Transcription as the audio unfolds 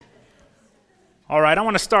All right, I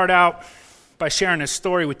want to start out by sharing a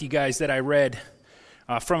story with you guys that I read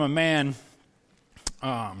from a man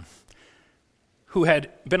who had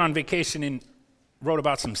been on vacation and wrote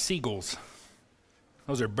about some seagulls.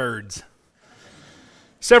 Those are birds.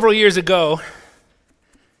 Several years ago,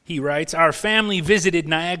 he writes, our family visited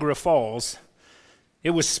Niagara Falls. It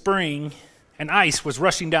was spring, and ice was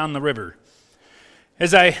rushing down the river.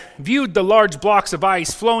 As I viewed the large blocks of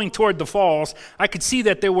ice flowing toward the falls, I could see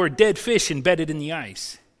that there were dead fish embedded in the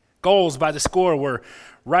ice. Gulls by the score were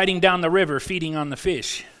riding down the river, feeding on the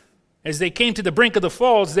fish. As they came to the brink of the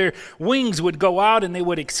falls, their wings would go out and they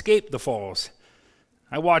would escape the falls.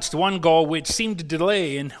 I watched one gull which seemed to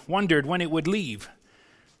delay and wondered when it would leave.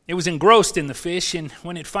 It was engrossed in the fish, and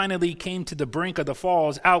when it finally came to the brink of the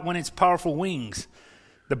falls, out went its powerful wings.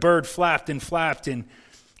 The bird flapped and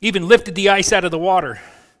even lifted the ice out of the water,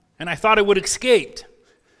 and I thought it would escape,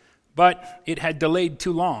 but it had delayed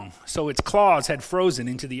too long, so its claws had frozen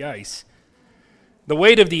into the ice. The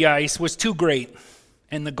weight of the ice was too great,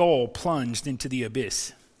 and the gull plunged into the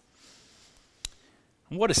abyss.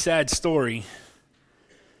 What a sad story.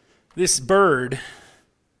 This bird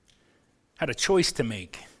had a choice to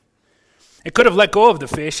make. It could have let go of the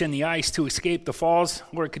fish and the ice to escape the falls,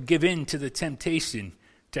 or it could give in to the temptation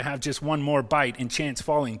to have just one more bite and chance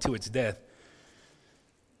falling to its death.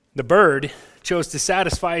 The bird chose to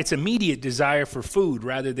satisfy its immediate desire for food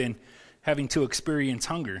rather than having to experience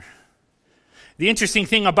hunger. The interesting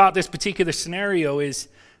thing about this particular scenario is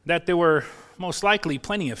that there were most likely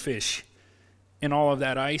plenty of fish in all of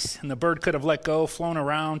that ice, and the bird could have let go, flown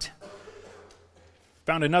around,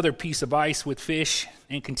 found another piece of ice with fish,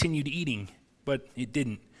 and continued eating, but it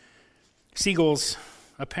didn't. Seagulls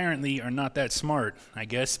apparently are not that smart, I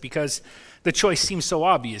guess, because the choice seems so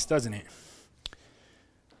obvious, doesn't it?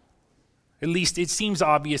 At least it seems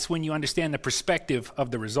obvious when you understand the perspective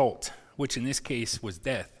of the result, which in this case was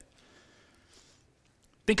death.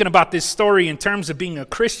 Thinking about this story in terms of being a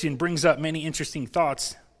Christian brings up many interesting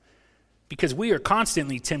thoughts, because we are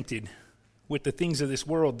constantly tempted with the things of this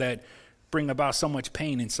world that bring about so much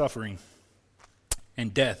pain and suffering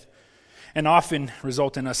and death, and often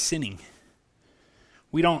result in us sinning.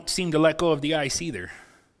 We don't seem to let go of the ice either.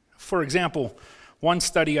 For example, one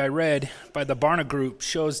study I read by the Barna Group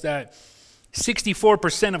shows that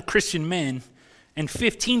 64% of Christian men and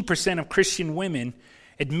 15% of Christian women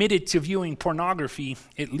admitted to viewing pornography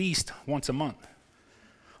at least once a month.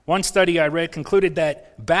 One study I read concluded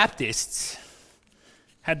that Baptists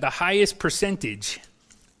had the highest percentage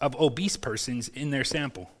of obese persons in their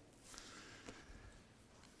sample.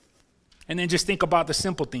 And then just think about the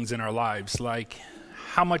simple things in our lives, like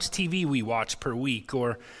how much TV we watch per week,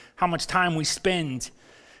 or how much time we spend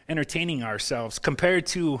entertaining ourselves compared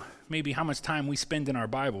to maybe how much time we spend in our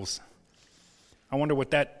Bibles. I wonder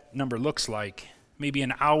what that number looks like. Maybe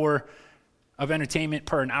an hour of entertainment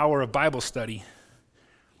per an hour of Bible study,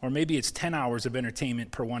 or maybe it's 10 hours of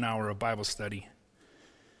entertainment per 1 hour of Bible study.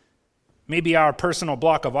 Maybe our personal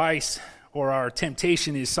block of ice or our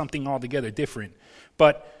temptation is something altogether different.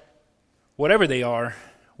 But whatever they are,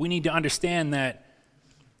 we need to understand that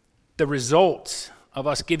the results of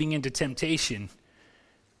us giving into temptation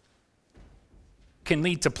can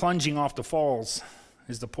lead to plunging off the falls,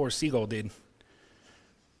 as the poor seagull did.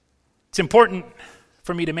 It's important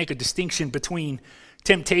for me to make a distinction between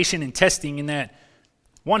temptation and testing, in that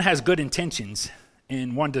one has good intentions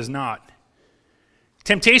and one does not.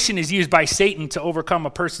 Temptation is used by Satan to overcome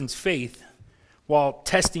a person's faith, while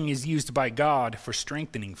testing is used by God for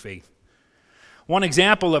strengthening faith. One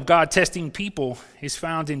example of God testing people is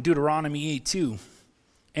found in Deuteronomy 8:2.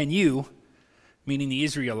 And you, meaning the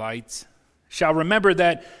Israelites, shall remember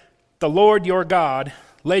that the Lord your God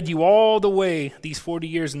led you all the way these 40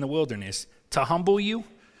 years in the wilderness to humble you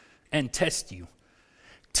and test you,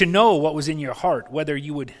 to know what was in your heart, whether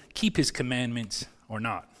you would keep his commandments or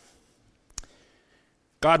not.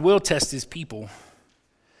 God will test his people,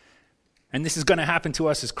 and this is going to happen to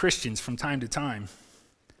us as Christians from time to time.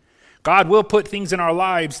 God will put things in our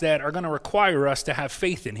lives that are going to require us to have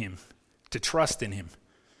faith in him, to trust in him.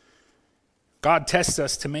 God tests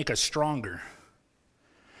us to make us stronger.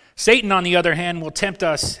 Satan, on the other hand, will tempt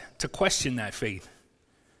us to question that faith,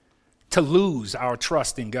 to lose our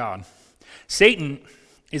trust in God. Satan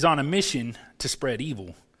is on a mission to spread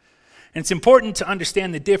evil. And it's important to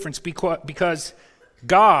understand the difference because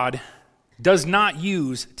God does not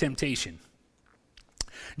use temptation.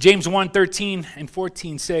 James 1:13 and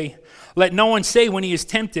 14 say, let no one say when he is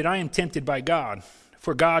tempted, I am tempted by God.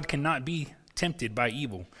 For God cannot be tempted by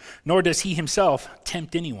evil, nor does he himself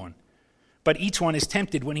tempt anyone. But each one is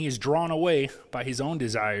tempted when he is drawn away by his own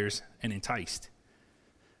desires and enticed.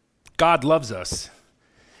 God loves us.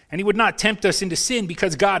 And he would not tempt us into sin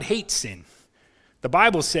because God hates sin. The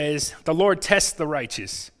Bible says, the Lord tests the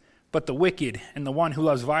righteous, but the wicked and the one who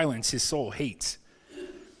loves violence his soul hates.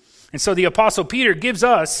 And so the Apostle Peter gives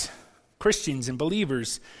us, Christians and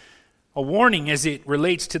believers, a warning as it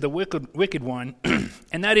relates to the wicked one,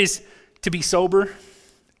 and that is to be sober,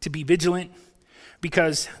 to be vigilant,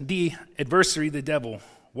 because the adversary, the devil,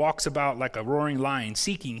 walks about like a roaring lion,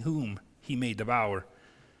 seeking whom he may devour.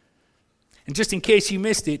 And just in case you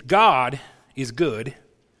missed it, God is good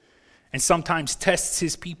and sometimes tests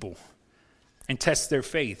his people and tests their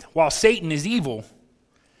faith, while Satan is evil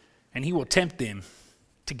and he will tempt them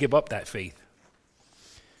to give up that faith.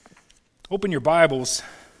 Open your Bibles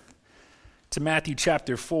to Matthew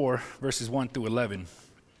chapter 4, verses 1 through 11.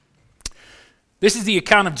 This is the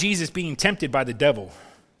account of Jesus being tempted by the devil.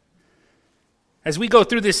 As we go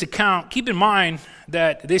through this account, keep in mind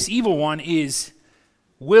that this evil one is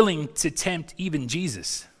willing to tempt even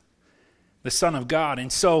Jesus, the Son of God.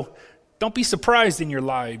 And so don't be surprised in your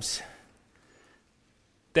lives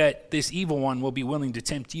that this evil one will be willing to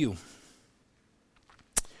tempt you.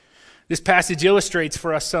 This passage illustrates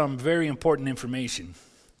for us some very important information.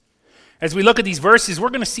 As we look at these verses, we're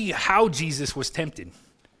going to see how Jesus was tempted.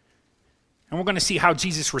 And we're going to see how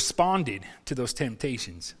Jesus responded to those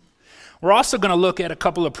temptations. We're also going to look at a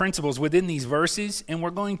couple of principles within these verses, and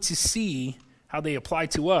we're going to see how they apply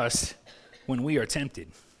to us when we are tempted.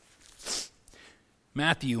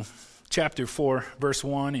 Matthew chapter 4, verse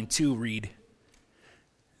 1 and 2 read,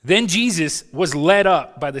 "Then Jesus was led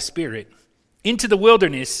up by the Spirit into the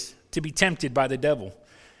wilderness to be tempted by the devil.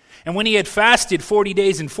 And when he had fasted 40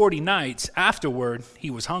 days and 40 nights, afterward he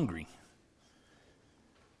was hungry."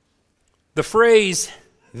 The phrase,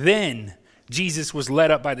 "then Jesus was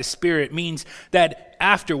led up by the Spirit," means that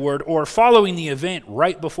afterward or following the event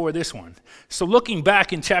right before this one. So looking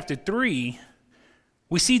back in chapter 3,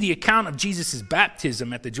 we see the account of Jesus'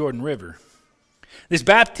 baptism at the Jordan River. This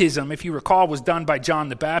baptism, if you recall, was done by John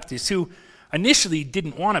the Baptist, who initially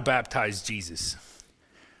didn't want to baptize Jesus,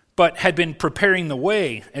 but had been preparing the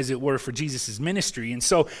way, as it were, for Jesus' ministry. And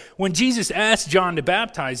so when Jesus asked John to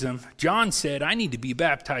baptize him, John said, "I need to be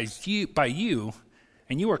baptized by you,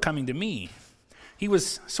 and you are coming to me." He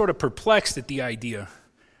was sort of perplexed at the idea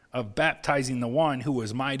of baptizing the one who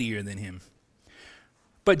was mightier than him.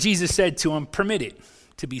 But Jesus said to him, "Permit it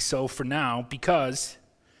to be so for now, because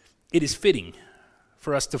it is fitting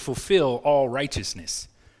for us to fulfill all righteousness."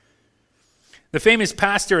 The famous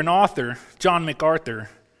pastor and author, John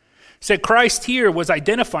MacArthur, said Christ here was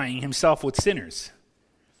identifying himself with sinners.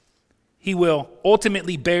 He will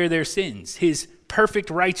ultimately bear their sins. His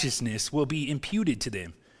perfect righteousness will be imputed to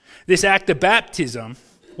them. This act of baptism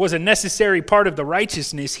was a necessary part of the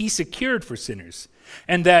righteousness he secured for sinners.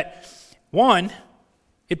 And that, one,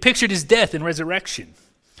 it pictured his death and resurrection.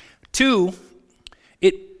 Two,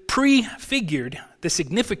 it prefigured the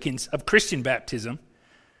significance of Christian baptism.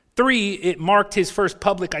 Three, it marked his first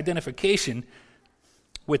public identification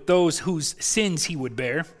with those whose sins he would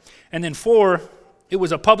bear. And then four, it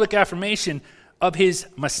was a public affirmation of his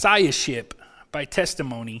messiahship by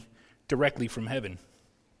testimony directly from heaven.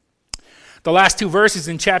 The last two verses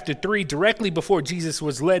in chapter 3, directly before Jesus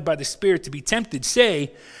was led by the Spirit to be tempted,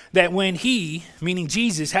 say that when he, meaning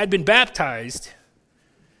Jesus, had been baptized,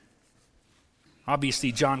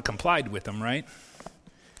 obviously John complied with him, right?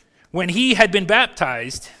 When he had been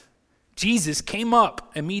baptized, Jesus came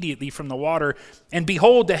up immediately from the water, and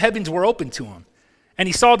behold, the heavens were opened to him. And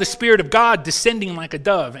he saw the Spirit of God descending like a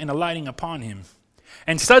dove and alighting upon him.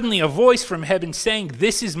 And suddenly a voice from heaven saying,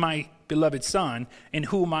 "This is my beloved Son, in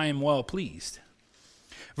whom I am well pleased."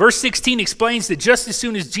 Verse 16 explains that just as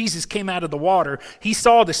soon as Jesus came out of the water, he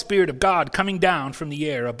saw the Spirit of God coming down from the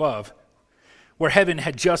air above, where heaven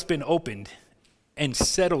had just been opened and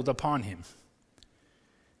settled upon him.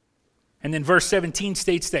 And then verse 17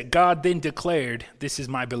 states that God then declared, "This is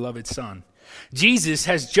my beloved Son." Jesus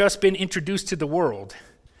has just been introduced to the world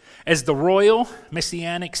as the royal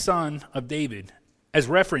messianic son of David, as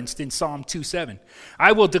referenced in Psalm 2:7.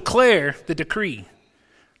 "I will declare the decree.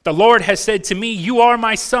 The Lord has said to me, you are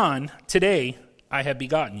my son. Today I have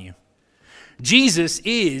begotten you." Jesus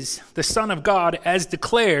is the Son of God as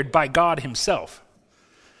declared by God himself.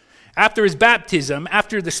 After his baptism,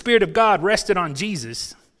 after the Spirit of God rested on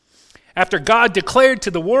Jesus, after God declared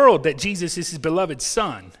to the world that Jesus is his beloved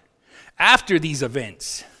Son, after these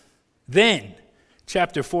events, then,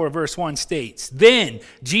 chapter 4, verse 1 states, then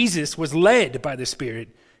Jesus was led by the Spirit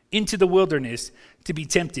into the wilderness to be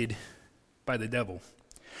tempted by the devil.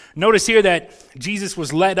 Notice here that Jesus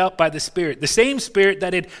was led up by the Spirit, the same Spirit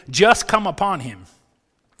that had just come upon him.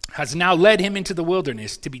 has now led him into the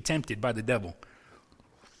wilderness to be tempted by the devil.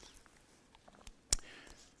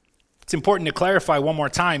 It's important to clarify one more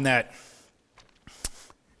time that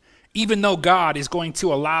even though God is going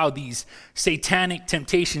to allow these satanic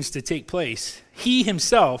temptations to take place, he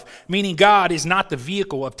himself, meaning God, is not the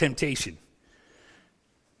vehicle of temptation.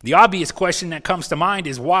 The obvious question that comes to mind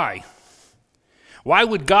is why? Why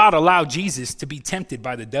would God allow Jesus to be tempted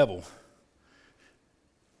by the devil?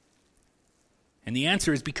 And the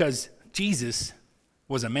answer is because Jesus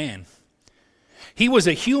was a man. He was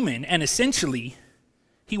a human, and essentially,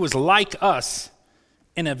 he was like us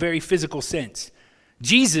in a very physical sense.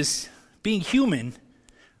 Jesus, being human,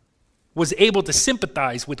 was able to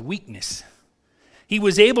sympathize with weakness. He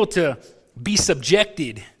was able to be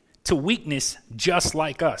subjected to weakness just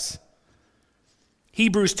like us.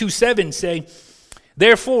 Hebrews 2:7 say,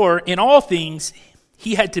 "Therefore, in all things,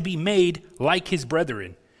 he had to be made like his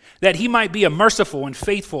brethren, that he might be a merciful and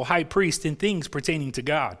faithful high priest in things pertaining to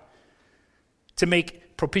God, to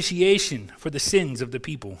make propitiation for the sins of the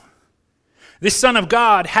people." This Son of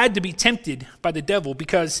God had to be tempted by the devil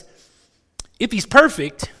because if he's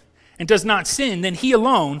perfect and does not sin, then he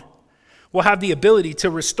alone will have the ability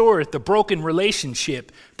to restore the broken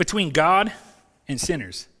relationship between God and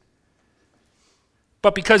sinners.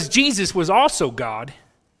 But because Jesus was also God,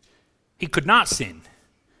 he could not sin.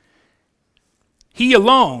 He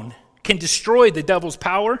alone can destroy the devil's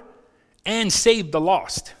power and save the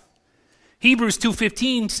lost. Hebrews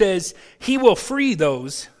 2:15 says, "He will free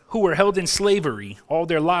those who were held in slavery all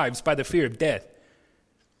their lives by the fear of death."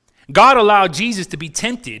 God allowed Jesus to be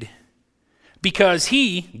tempted because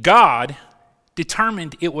he, God,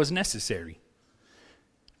 determined it was necessary.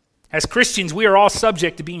 As Christians, we are all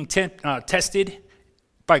subject to being tested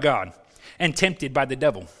by God and tempted by the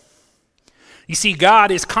devil. You see,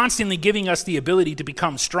 God is constantly giving us the ability to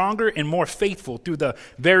become stronger and more faithful through the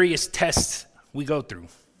various tests we go through.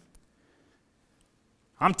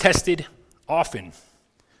 I'm tested often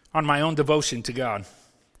on my own devotion to God.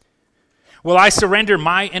 Will I surrender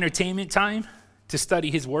my entertainment time to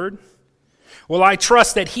study his word? Will I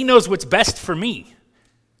trust that he knows what's best for me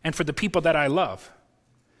and for the people that I love,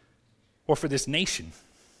 or for this nation?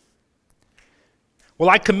 Will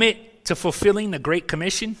I commit to fulfilling the Great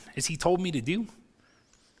Commission as he told me to do?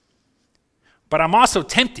 But I'm also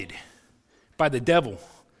tempted by the devil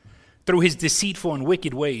through his deceitful and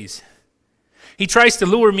wicked ways. He tries to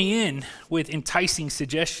lure me in with enticing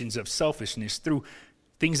suggestions of selfishness through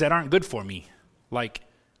things that aren't good for me, like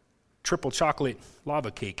triple chocolate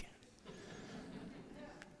lava cake.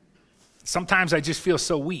 Sometimes I just feel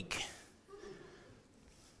so weak,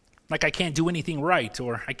 like I can't do anything right,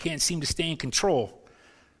 or I can't seem to stay in control.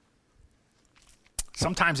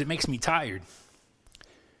 Sometimes it makes me tired.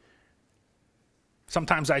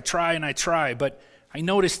 Sometimes I try, but I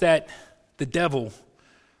notice that the devil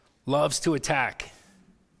loves to attack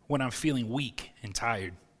when I'm feeling weak and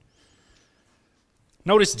tired.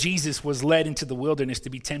 Notice Jesus was led into the wilderness to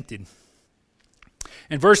be tempted.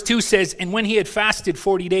 And verse 2 says, "And when he had fasted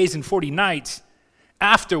 40 days and 40 nights,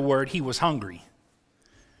 afterward he was hungry."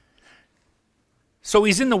 So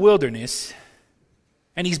he's in the wilderness,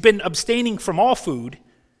 and he's been abstaining from all food.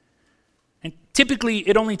 And typically,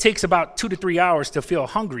 it only takes about 2 to 3 hours to feel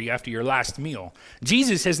hungry after your last meal.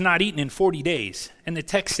 Jesus has not eaten in 40 days, and the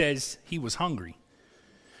text says he was hungry.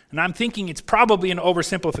 And I'm thinking it's probably an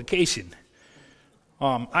oversimplification.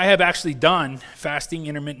 I have actually done fasting,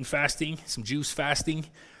 intermittent fasting, some juice fasting,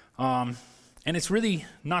 and it's really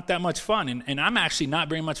not that much fun. And I'm actually not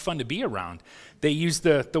very much fun to be around. They use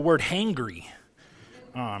the word hangry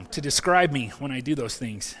to describe me when I do those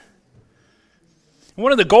things.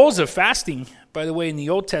 One of the goals of fasting, by the way, in the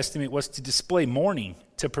Old Testament was to display mourning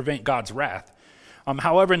to prevent God's wrath.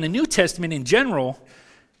 However, in the New Testament in general,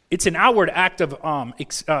 it's an outward act of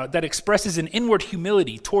that expresses an inward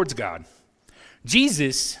humility towards God.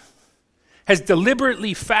 Jesus has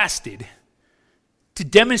deliberately fasted to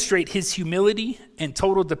demonstrate his humility and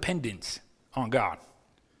total dependence on God.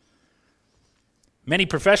 Many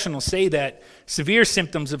professionals say that severe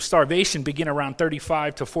symptoms of starvation begin around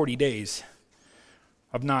 35 to 40 days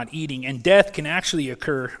of not eating, and death can actually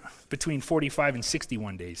occur between 45 and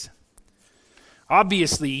 61 days.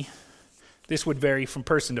 Obviously, this would vary from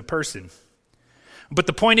person to person. But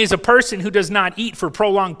the point is, a person who does not eat for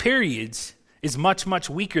prolonged periods is much, much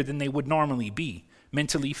weaker than they would normally be,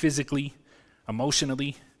 mentally, physically,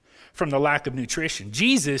 emotionally, from the lack of nutrition.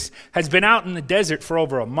 Jesus has been out in the desert for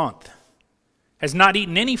over a month, has not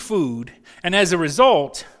eaten any food, and as a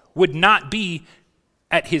result, would not be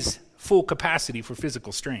at his full capacity for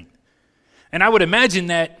physical strength. And I would imagine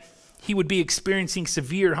that he would be experiencing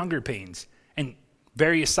severe hunger pains and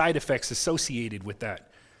various side effects associated with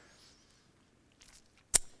that.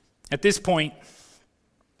 At this point,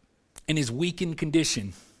 in his weakened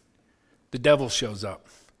condition, the devil shows up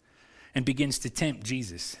and begins to tempt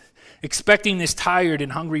Jesus, expecting this tired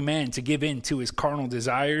and hungry man to give in to his carnal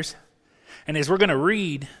desires. And as we're going to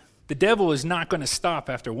read, the devil is not going to stop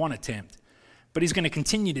after one attempt, but he's going to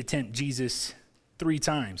continue to tempt Jesus 3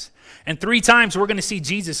 times. And 3 times we're going to see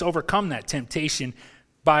Jesus overcome that temptation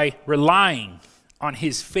by relying on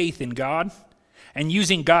his faith in God and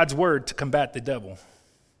using God's word to combat the devil.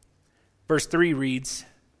 Verse 3 reads,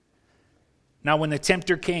 "Now when the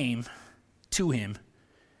tempter came to him,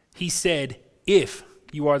 he said, 'If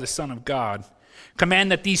you are the Son of God,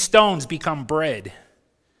 command that these stones become bread.'"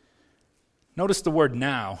 Notice the word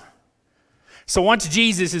 "now." So once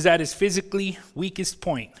Jesus is at his physically weakest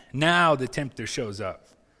point, now the tempter shows up.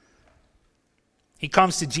 He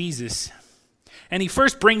comes to Jesus, and he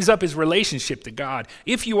first brings up his relationship to God.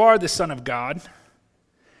 If you are the Son of God,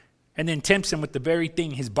 and then tempts him with the very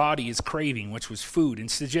thing his body is craving, which was food, and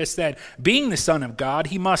suggests that being the Son of God,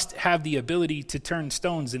 he must have the ability to turn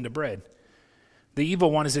stones into bread. The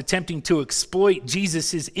evil one is attempting to exploit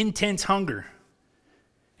Jesus' intense hunger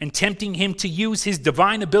and tempting him to use his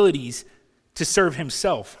divine abilities to serve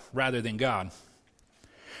himself rather than God.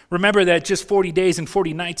 Remember that just 40 days and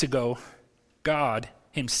 40 nights ago, God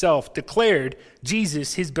himself declared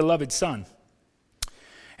Jesus his beloved Son.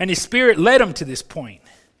 And his Spirit led him to this point.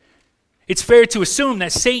 It's fair to assume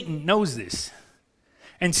that Satan knows this.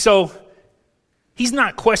 And so he's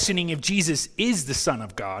not questioning if Jesus is the Son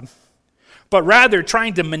of God, but rather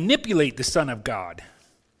trying to manipulate the Son of God.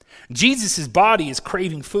 Jesus' body is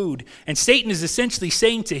craving food, and Satan is essentially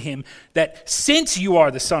saying to him that since you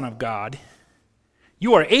are the Son of God,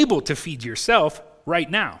 you are able to feed yourself right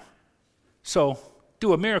now. So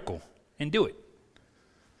do a miracle and do it.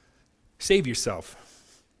 Save yourself.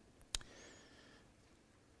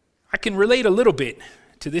 I can relate a little bit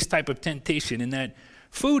to this type of temptation in that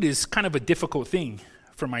food is kind of a difficult thing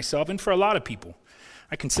for myself and for a lot of people.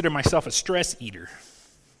 I consider myself a stress eater.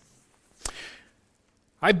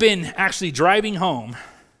 I've been actually driving home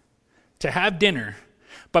to have dinner,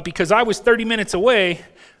 but because I was 30 minutes away,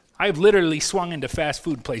 I've literally swung into fast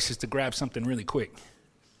food places to grab something really quick.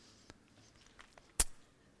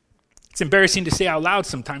 It's embarrassing to say out loud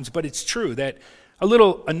sometimes, but it's true that a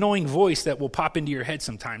little annoying voice that will pop into your head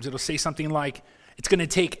sometimes. It'll say something like, "It's going to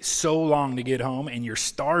take so long to get home and you're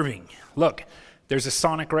starving. Look, there's a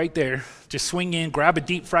Sonic right there. Just swing in, grab a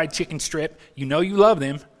deep fried chicken strip. You know you love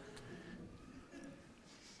them."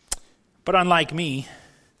 But unlike me,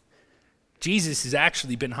 Jesus has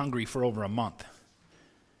actually been hungry for over a month.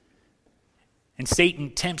 And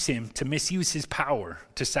Satan tempts him to misuse his power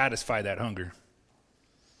to satisfy that hunger.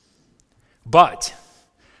 But,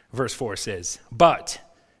 verse 4 says, "But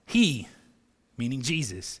he," meaning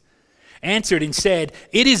Jesus, "answered and said,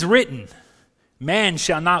 'It is written, man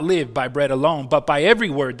shall not live by bread alone, but by every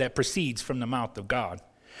word that proceeds from the mouth of God.'"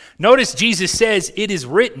 Notice Jesus says, "It is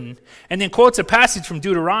written," and then quotes a passage from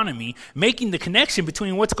Deuteronomy, making the connection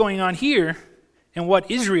between what's going on here and what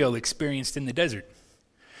Israel experienced in the desert.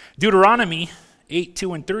 Deuteronomy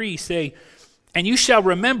 8:2-3 say, "And you shall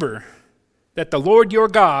remember that the Lord your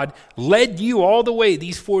God led you all the way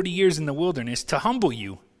these 40 years in the wilderness to humble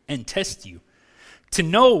you and test you, to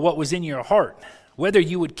know what was in your heart, whether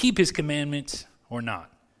you would keep his commandments or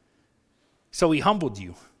not. So he humbled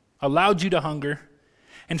you, allowed you to hunger,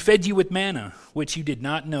 and fed you with manna, which you did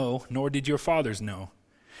not know, nor did your fathers know,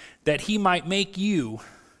 that he might make you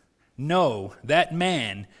know that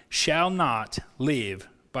man shall not live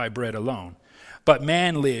by bread alone, but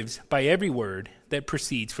man lives by every word that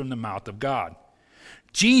proceeds from the mouth of God."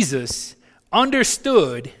 Jesus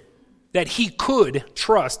understood that he could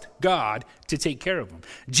trust God to take care of him.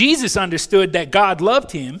 Jesus understood that God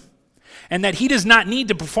loved him and that he does not need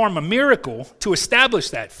to perform a miracle to establish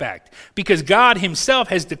that fact because God himself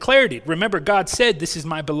has declared it. Remember, God said, "This is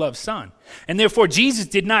my beloved Son." And therefore, Jesus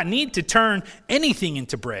did not need to turn anything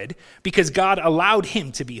into bread because God allowed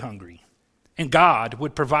him to be hungry and God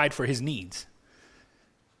would provide for his needs.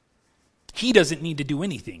 He doesn't need to do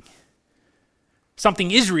anything.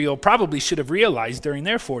 Something Israel probably should have realized during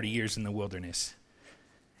their 40 years in the wilderness.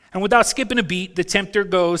 And without skipping a beat, the tempter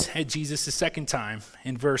goes at Jesus a second time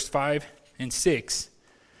in verse 5 and 6,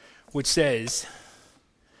 which says,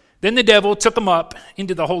 "Then the devil took him up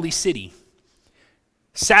into the holy city,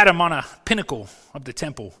 sat him on a pinnacle of the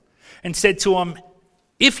temple, and said to him,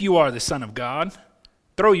 'If you are the Son of God,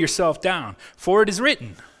 throw yourself down, for it is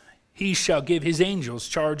written, he shall give his angels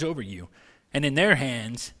charge over you, and in their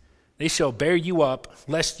hands they shall bear you up,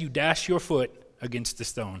 lest you dash your foot against the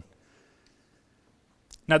stone.'"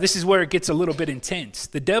 Now, this is where it gets a little bit intense.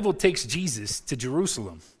 The devil takes Jesus to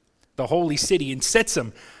Jerusalem, the holy city, and sets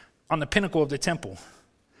him on the pinnacle of the temple.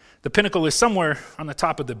 The pinnacle is somewhere on the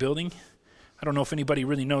top of the building. I don't know if anybody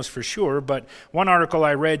really knows for sure, but one article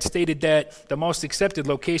I read stated that the most accepted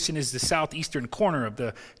location is the southeastern corner of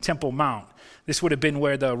the Temple Mount. This would have been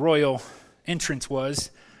where the royal entrance was,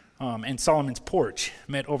 and Solomon's porch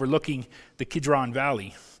met overlooking the Kidron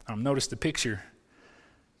Valley. Notice the picture.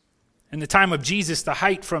 In the time of Jesus, the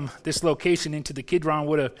height from this location into the Kidron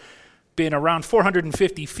would have been around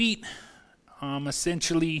 450 feet.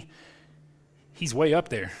 Essentially, he's way up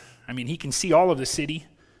there. I mean, he can see all of the city.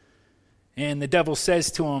 And the devil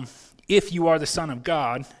says to him, if you are the Son of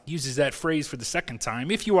God, uses that phrase for the second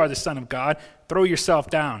time, if you are the Son of God, throw yourself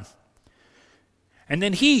down. And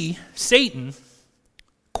then he, Satan,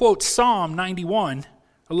 quotes Psalm 91,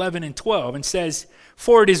 11 and 12, and says,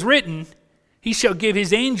 for it is written, he shall give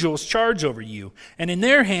his angels charge over you, and in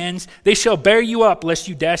their hands they shall bear you up, lest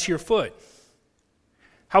you dash your foot.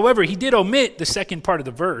 However, he did omit the second part of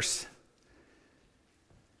the verse.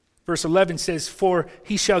 Verse 11 says, for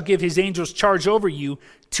he shall give his angels charge over you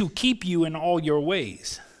to keep you in all your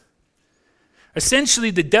ways.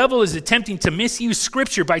 Essentially, the devil is attempting to misuse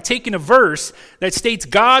Scripture by taking a verse that states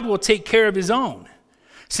God will take care of his own,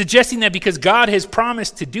 suggesting that because God has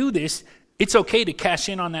promised to do this, it's okay to cash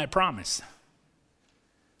in on that promise.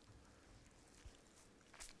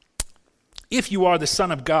 If you are the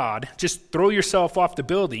Son of God, just throw yourself off the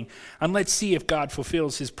building and let's see if God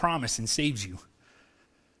fulfills his promise and saves you.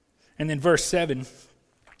 And then verse 7,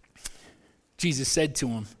 Jesus said to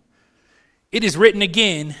him, it is written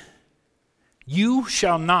again, you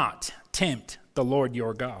shall not tempt the Lord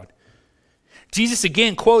your God. Jesus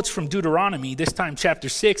again quotes from Deuteronomy, this time chapter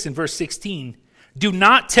 6 and verse 16, do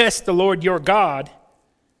not test the Lord your God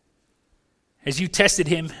as you tested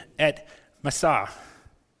him at Massah.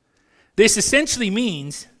 This essentially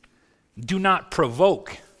means do not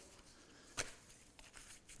provoke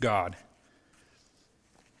God.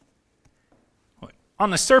 On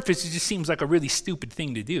the surface, it just seems like a really stupid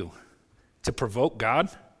thing to do, to provoke God.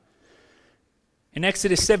 In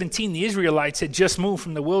Exodus 17, the Israelites had just moved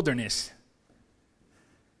from the wilderness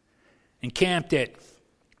and camped at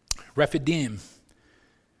Rephidim.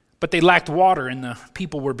 But they lacked water, and the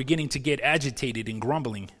people were beginning to get agitated and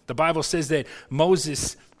grumbling. The Bible says that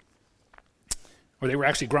they were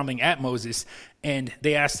actually grumbling at Moses, and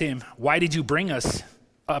they asked him, why did you bring us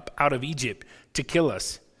up out of Egypt to kill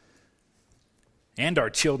us and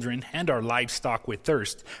our children and our livestock with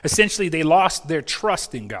thirst? Essentially, they lost their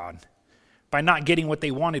trust in God by not getting what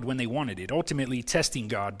they wanted when they wanted it, ultimately testing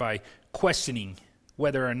God by questioning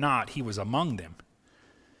whether or not he was among them.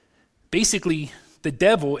 Basically, the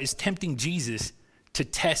devil is tempting Jesus to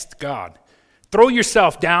test God. Throw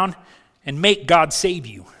yourself down and make God save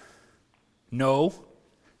you. No,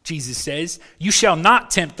 Jesus says, you shall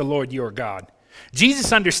not tempt the Lord your God.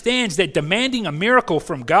 Jesus understands that demanding a miracle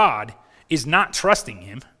from God is not trusting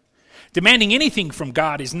him. Demanding anything from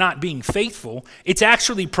God is not being faithful. It's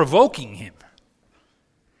actually provoking him.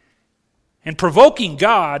 And provoking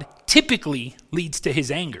God typically leads to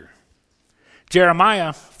his anger.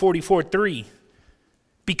 Jeremiah 44:3,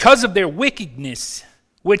 because of their wickedness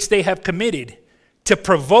which they have committed to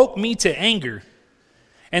provoke me to anger,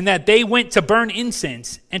 and that they went to burn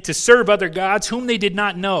incense and to serve other gods whom they did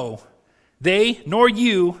not know, they, nor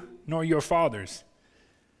you, nor your fathers.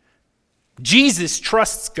 Jesus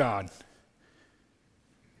trusts God.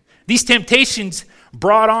 These temptations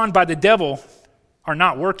brought on by the devil are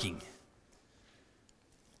not working.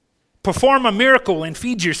 Perform a miracle and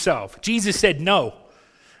feed yourself. Jesus said, no,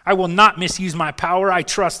 I will not misuse my power. I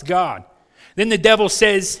trust God. Then the devil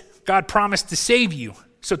says, God promised to save you.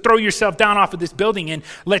 So throw yourself down off of this building and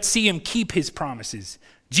let's see him keep his promises.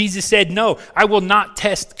 Jesus said, no, I will not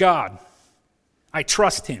test God. I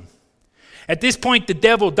trust him. At this point, the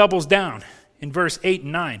devil doubles down in verse 8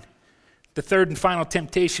 and 9, the third and final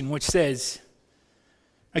temptation, which says,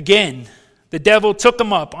 again, the devil took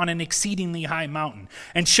him up on an exceedingly high mountain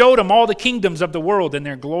and showed him all the kingdoms of the world and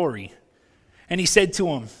their glory. And he said to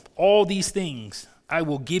him, all these things I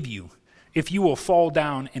will give you if you will fall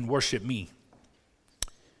down and worship me.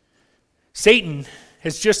 Satan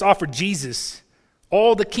has just offered Jesus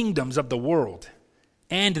all the kingdoms of the world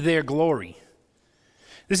and their glory.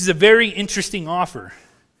 This is a very interesting offer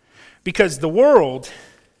because the world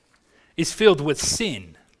is filled with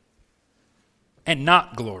sin and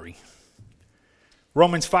not glory.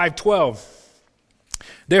 Romans 5:12.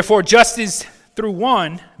 Therefore, just as through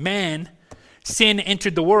one man sin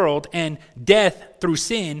entered the world, and death through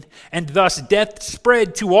sin, and thus death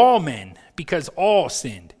spread to all men because all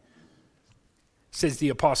sinned. says the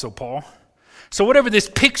Apostle Paul. So whatever this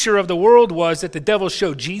picture of the world was that the devil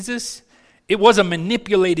showed Jesus, it was a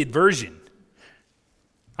manipulated version.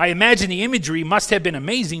 I imagine the imagery must have been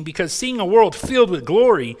amazing because seeing a world filled with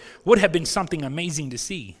glory would have been something amazing to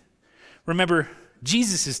see. Remember,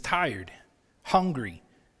 Jesus is tired, hungry,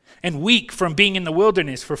 and weak from being in the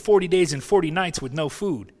wilderness for 40 days and 40 nights with no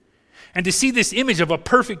food. And to see this image of a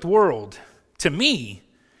perfect world, to me,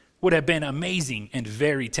 would have been amazing and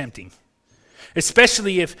very tempting,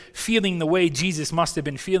 especially if feeling the way Jesus must have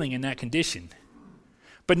been feeling in that condition.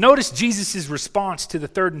 But notice Jesus' response to the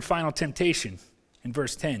third and final temptation in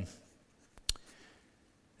verse 10.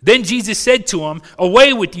 Then Jesus said to him,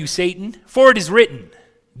 "Away with you, Satan, for it is written,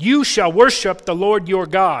 you shall worship the Lord your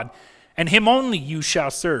God, and him only you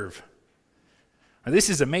shall serve." Now, this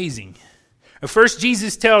is amazing. First,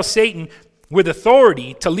 Jesus tells Satan with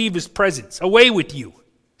authority to leave his presence. "Away with you,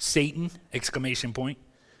 Satan!" exclamation point.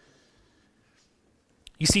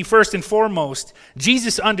 You see, first and foremost,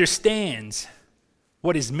 Jesus understands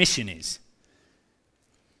what his mission is.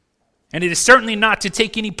 And it is certainly not to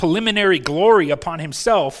take any preliminary glory upon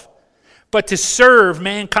himself, but to serve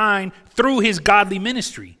mankind through his godly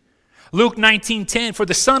ministry. Luke 19:10, "For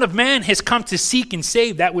the Son of Man has come to seek and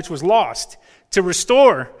save that which was lost, to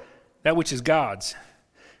restore that which is God's."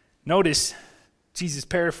 Notice Jesus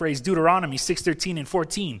paraphrased Deuteronomy 6:13 and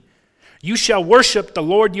 14. "You shall worship the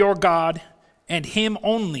Lord your God, and him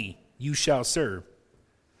only you shall serve."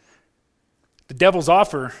 The devil's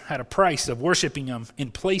offer had a price of worshiping him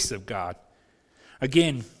in place of God.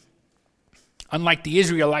 Again, unlike the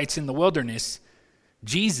Israelites in the wilderness,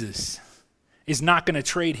 Jesus is not going to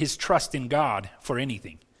trade his trust in God for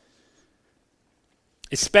anything,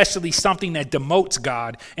 especially something that demotes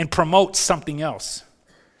God and promotes something else,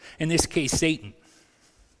 in this case, Satan.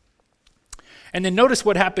 And then notice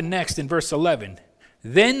what happened next in verse 11.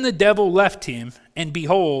 "Then the devil left him, and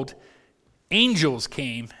behold, angels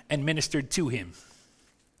came and ministered to him."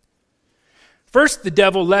 First, the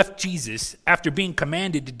devil left Jesus after being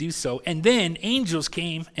commanded to do so, and then angels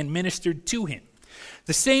came and ministered to him.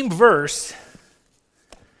 The same verse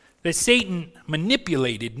that Satan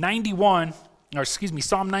manipulated,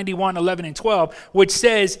 Psalm 91, 11, and 12, which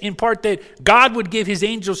says in part that God would give his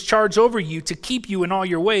angels charge over you to keep you in all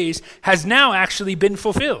your ways, has now actually been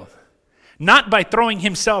fulfilled. Not by throwing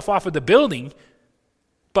himself off of the building,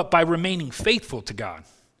 but by remaining faithful to God.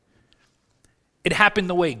 It happened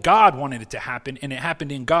the way God wanted it to happen, and it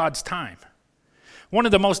happened in God's time. One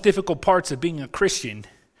of the most difficult parts of being a Christian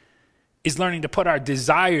is learning to put our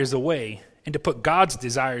desires away and to put God's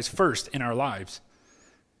desires first in our lives.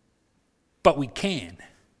 But we can.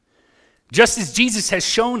 Just as Jesus has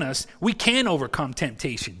shown us, we can overcome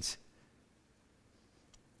temptations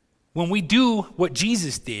when we do what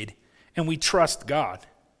Jesus did and we trust God.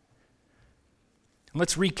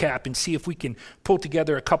 Let's recap and see if we can pull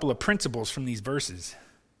together a couple of principles from these verses.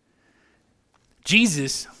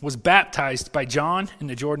 Jesus was baptized by John in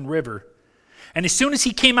the Jordan River. And as soon as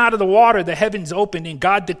he came out of the water, the heavens opened and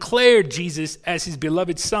God declared Jesus as his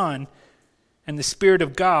beloved Son, and the Spirit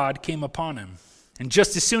of God came upon him. And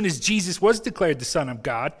just as soon as Jesus was declared the Son of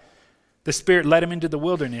God, the Spirit led him into the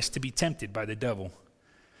wilderness to be tempted by the devil.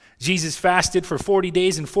 Jesus fasted for 40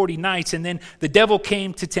 days and 40 nights, and then the devil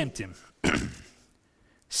came to tempt him.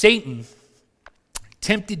 Satan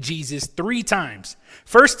tempted Jesus 3 times.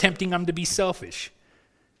 First, tempting him to be selfish.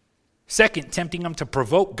 Second, tempting him to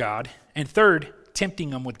provoke God. And third,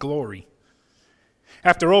 tempting him with glory.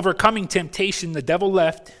 After overcoming temptation, the devil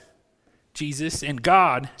left Jesus, and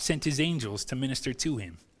God sent his angels to minister to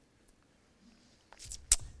him.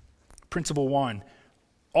 Principle 1,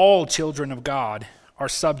 all children of God are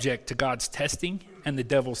subject to God's testing and the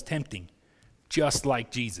devil's tempting, just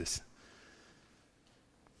like Jesus.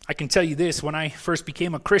 I can tell you this, when I first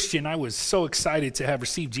became a Christian, I was so excited to have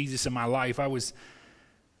received Jesus in my life. I was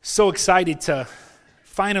so excited to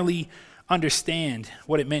finally understand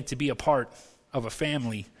what it meant to be a part of a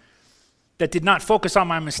family that did not focus on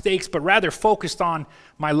my mistakes, but rather focused on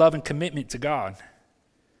my love and commitment to God.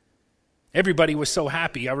 Everybody was so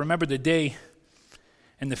happy. I remember the day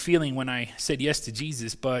and the feeling when I said yes to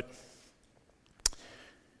Jesus, but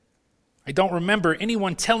I don't remember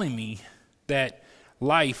anyone telling me that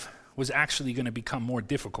life was actually going to become more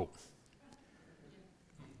difficult.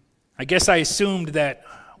 I guess I assumed that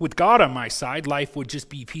with God on my side, life would just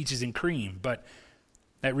be peaches and cream, but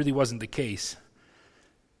that really wasn't the case.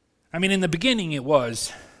 I mean, in the beginning it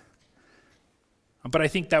was, but I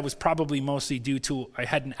think that was probably mostly due to I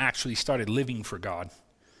hadn't actually started living for God.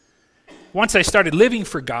 Once I started living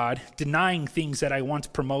for God, denying things that I once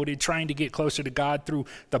promoted, trying to get closer to God through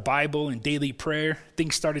the Bible and daily prayer,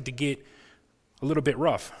 things started to get a little bit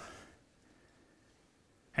rough.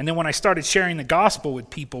 And then when I started sharing the gospel with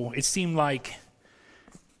people, it seemed like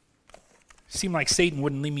Satan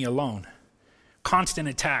wouldn't leave me alone. Constant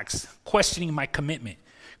attacks, questioning my commitment,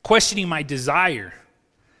 questioning my desire.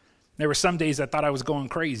 There were some days I thought I was going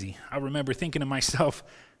crazy. I remember thinking to myself,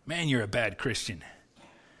 man, you're a bad Christian.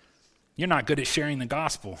 You're not good at sharing the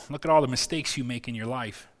gospel. Look at all the mistakes you make in your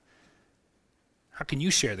life. How can you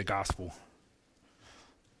share the gospel?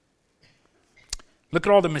 Look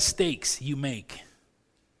at all the mistakes you make.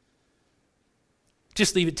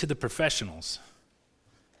 Just leave it to the professionals.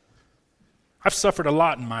 I've suffered a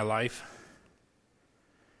lot in my life.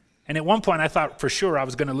 And at one point I thought for sure I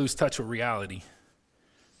was going to lose touch with reality.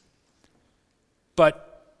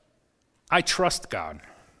 But I trust God.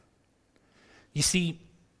 You see,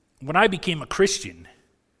 when I became a Christian,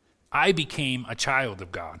 I became a child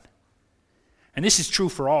of God. And this is true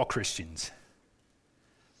for all Christians.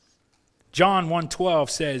 John 1:12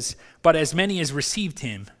 says, "But as many as received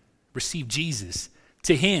Jesus,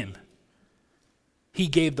 to him he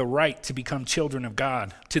gave the right to become children of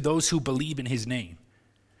God, to those who believe in his name."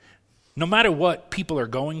 No matter what people are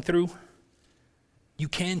going through, you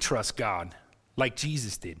can trust God like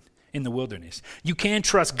Jesus did in the wilderness. You can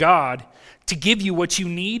trust God to give you what you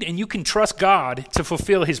need, and you can trust God to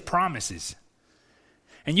fulfill his promises.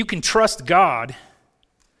 And you can trust God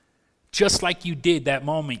just like you did that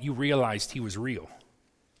moment you realized he was real.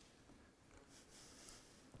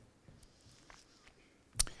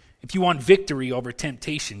 If you want victory over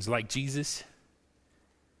temptations like Jesus,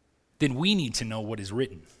 then we need to know what is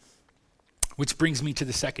written. Which brings me to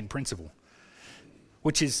the second principle,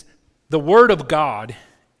 which is the Word of God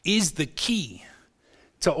is the key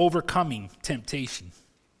to overcoming temptation.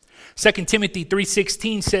 2 Timothy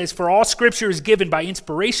 3:16 says, "For all Scripture is given by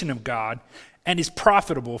inspiration of God and is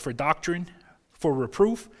profitable for doctrine, for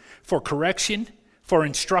reproof, for correction, for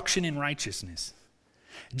instruction in righteousness."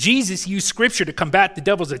 Jesus used Scripture to combat the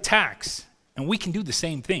devil's attacks, and we can do the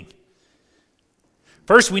same thing.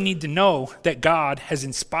 First, we need to know that God has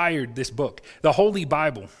inspired this book, the Holy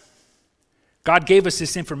Bible. God gave us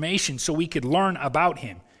this information so we could learn about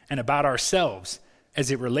him and about ourselves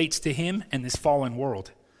as it relates to him and this fallen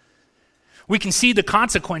world. We can see the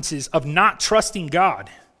consequences of not trusting God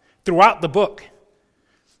throughout the book,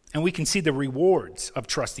 and we can see the rewards of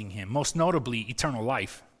trusting him, most notably eternal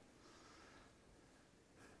life.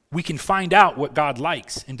 We can find out what God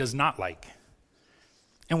likes and does not like.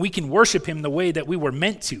 And we can worship him the way that we were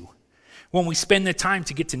meant to when we spend the time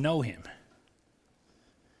to get to know him.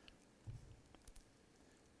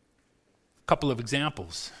 A couple of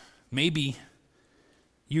examples. Maybe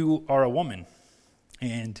you are a woman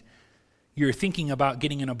and you're thinking about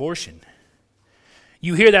getting an abortion.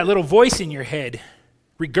 You hear that little voice in your head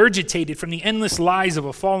regurgitated from the endless lies of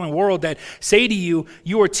a fallen world that say to you,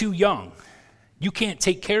 you are too young. You can't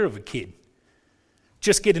take care of a kid.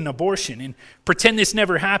 Just get an abortion and pretend this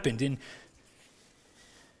never happened, and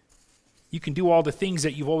you can do all the things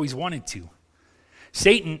that you've always wanted to.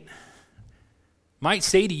 Satan might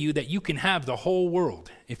say to you that you can have the whole world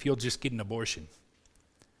if you'll just get an abortion.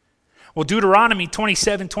 Well, Deuteronomy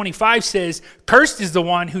 27:25 says, "Cursed is the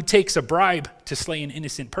one who takes a bribe to slay an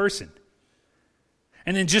innocent person."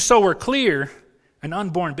 And then just so we're clear, an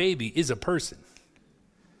unborn baby is a person.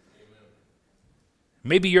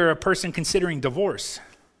 Maybe you're a person considering divorce.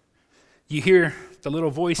 You hear the little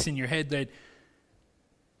voice in your head that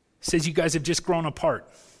says you guys have just grown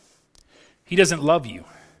apart. He doesn't love you.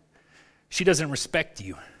 She doesn't respect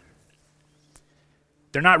you.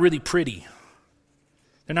 They're not really pretty.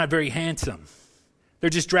 They're not very handsome. They're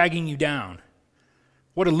just dragging you down.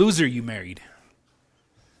 What a loser you married.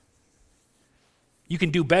 You can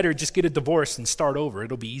do better, just get a divorce and start over.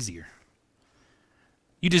 It'll be easier.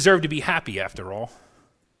 You deserve to be happy after all.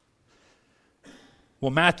 Well,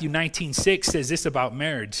 Matthew 19:6 says this about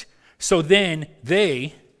marriage. "So then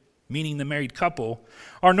they," meaning the married couple,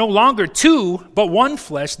 "are no longer two, but one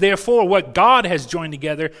flesh. Therefore, what God has joined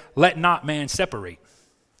together, let not man separate."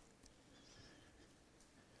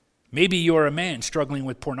 Maybe you're a man struggling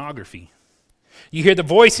with pornography. You hear the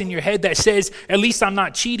voice in your head that says, "At least I'm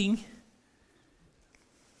not cheating.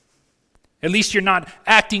 At least you're not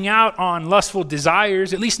acting out on lustful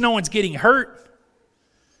desires. At least no one's getting hurt."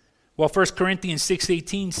 Well, 1 Corinthians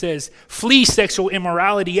 6:18 says, "Flee sexual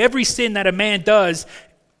immorality. Every sin that a man does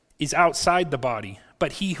is outside the body,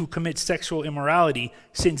 but he who commits sexual immorality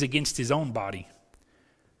sins against his own body."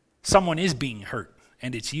 Someone is being hurt,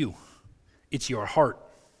 and it's you. It's your heart.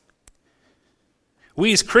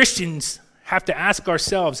 We as Christians have to ask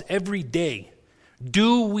ourselves every day,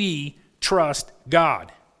 do we trust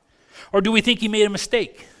God? Or do we think he made a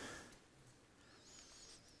mistake?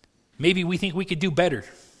 Maybe we think we could do better.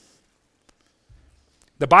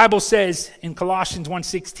 The Bible says in Colossians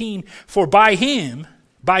 1:16, for by him,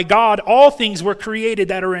 by God, all things were created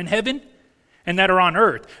that are in heaven and that are on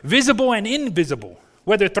earth, visible and invisible,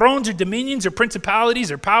 whether thrones or dominions or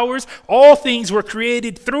principalities or powers, all things were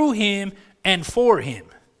created through him and for him.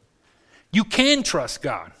 You can trust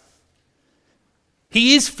God.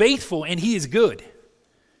 He is faithful and he is good.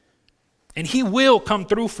 And he will come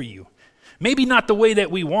through for you. Maybe not the way that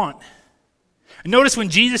we want. Notice when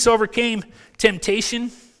Jesus overcame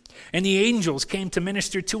temptation and the angels came to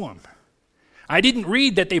minister to him. I didn't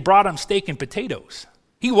read that they brought him steak and potatoes.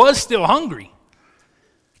 He was still hungry.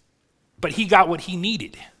 But he got what he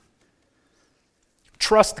needed.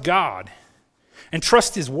 Trust God and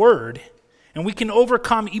trust his word, and we can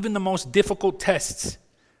overcome even the most difficult tests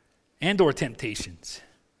and or temptations.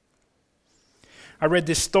 I read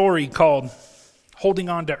this story called Holding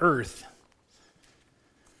On to Earth,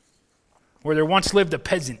 where there once lived a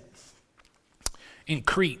peasant in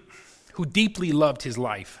Crete who deeply loved his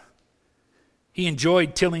life. He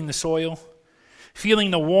enjoyed tilling the soil, feeling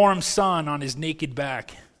the warm sun on his naked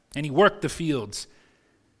back, and he worked the fields.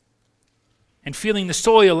 And feeling the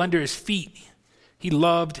soil under his feet, he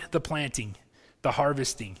loved the planting, the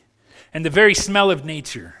harvesting, and the very smell of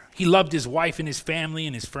nature. He loved his wife and his family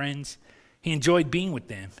and his friends. He enjoyed being with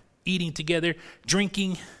them, eating together,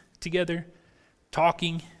 drinking together,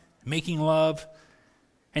 talking, making love.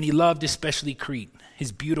 And he loved especially Crete,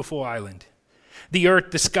 his beautiful island. The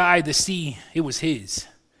earth, the sky, the sea, it was his.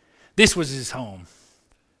 This was his home.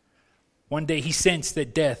 One day he sensed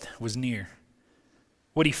that death was near.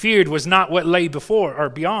 What he feared was not what lay before or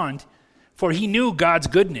beyond, for he knew God's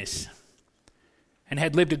goodness and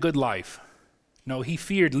had lived a good life. No, he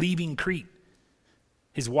feared leaving Crete,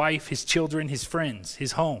 his wife, his children, his friends,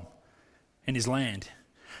 his home, and his land.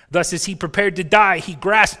 Thus, as he prepared to die, he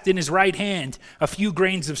grasped in his right hand a few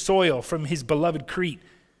grains of soil from his beloved Crete,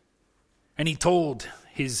 and he told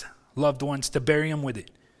his loved ones to bury him with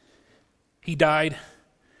it. He died,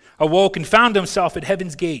 awoke, and found himself at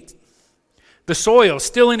heaven's gate, the soil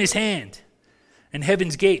still in his hand, and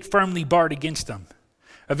heaven's gate firmly barred against him.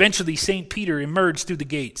 Eventually, St. Peter emerged through the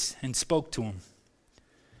gates and spoke to him.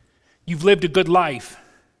 You've lived a good life,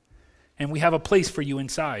 and we have a place for you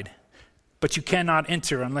inside, but you cannot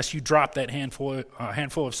enter unless you drop that handful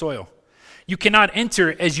of soil. You cannot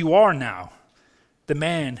enter as you are now. The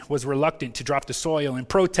man was reluctant to drop the soil and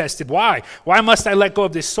protested, Why? Why must I let go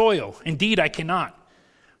of this soil? Indeed, I cannot.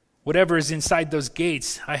 Whatever is inside those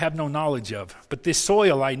gates, I have no knowledge of. But this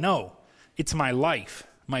soil I know. It's my life,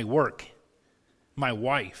 my work, my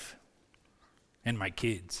wife, and my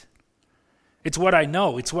kids. It's what I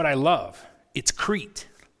know. It's what I love. It's Crete.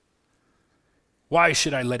 Why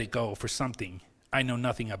should I let it go for something I know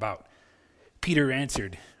nothing about? Peter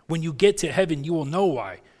answered, when you get to heaven, you will know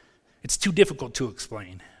why. It's too difficult to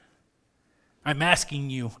explain. I'm asking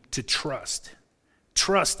you to trust.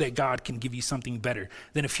 Trust that God can give you something better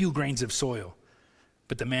than a few grains of soil.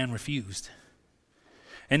 But the man refused.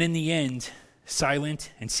 And in the end,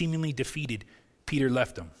 silent and seemingly defeated, Peter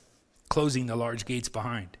left him, closing the large gates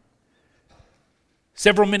behind.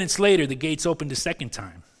 Several minutes later, the gates opened a second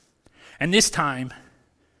time. And this time,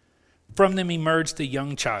 from them emerged a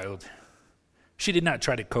young child. She did not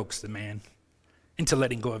try to coax the man into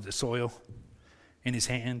letting go of the soil in his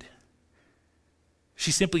hand.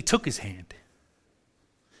 She simply took his hand.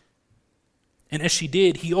 And as she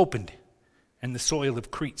did, he opened, and the soil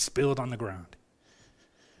of Crete spilled on the ground.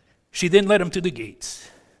 She then led him to the gates.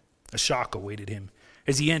 A shock awaited him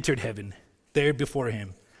as he entered heaven. There before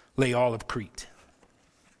him lay all of Crete.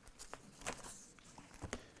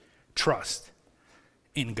 Trust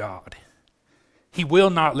in God. He will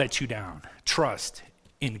not let you down. Trust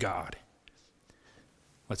in God.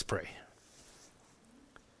 Let's pray.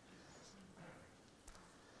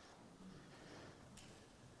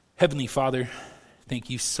 Heavenly Father, thank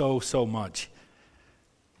you so much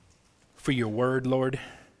for your word, Lord.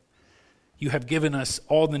 You have given us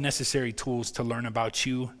all the necessary tools to learn about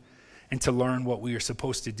you and to learn what we are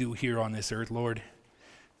supposed to do here on this earth, Lord.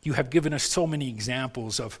 You have given us so many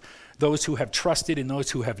examples of those who have trusted and those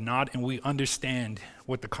who have not, and we understand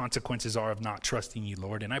what the consequences are of not trusting you,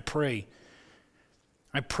 Lord. And I pray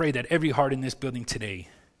that every heart in this building today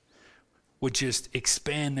would just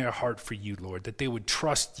expand their heart for you, Lord, that they would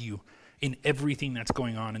trust you in everything that's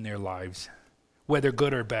going on in their lives, whether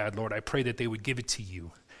good or bad, Lord. I pray that they would give it to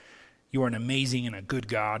you. You are an amazing and a good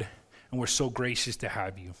God, and we're so gracious to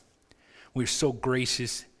have you. We're so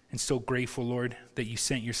gracious and so grateful, Lord, that you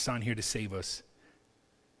sent your Son here to save us.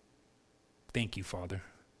 Thank you, Father.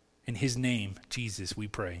 In his name, Jesus, we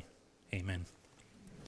pray. Amen.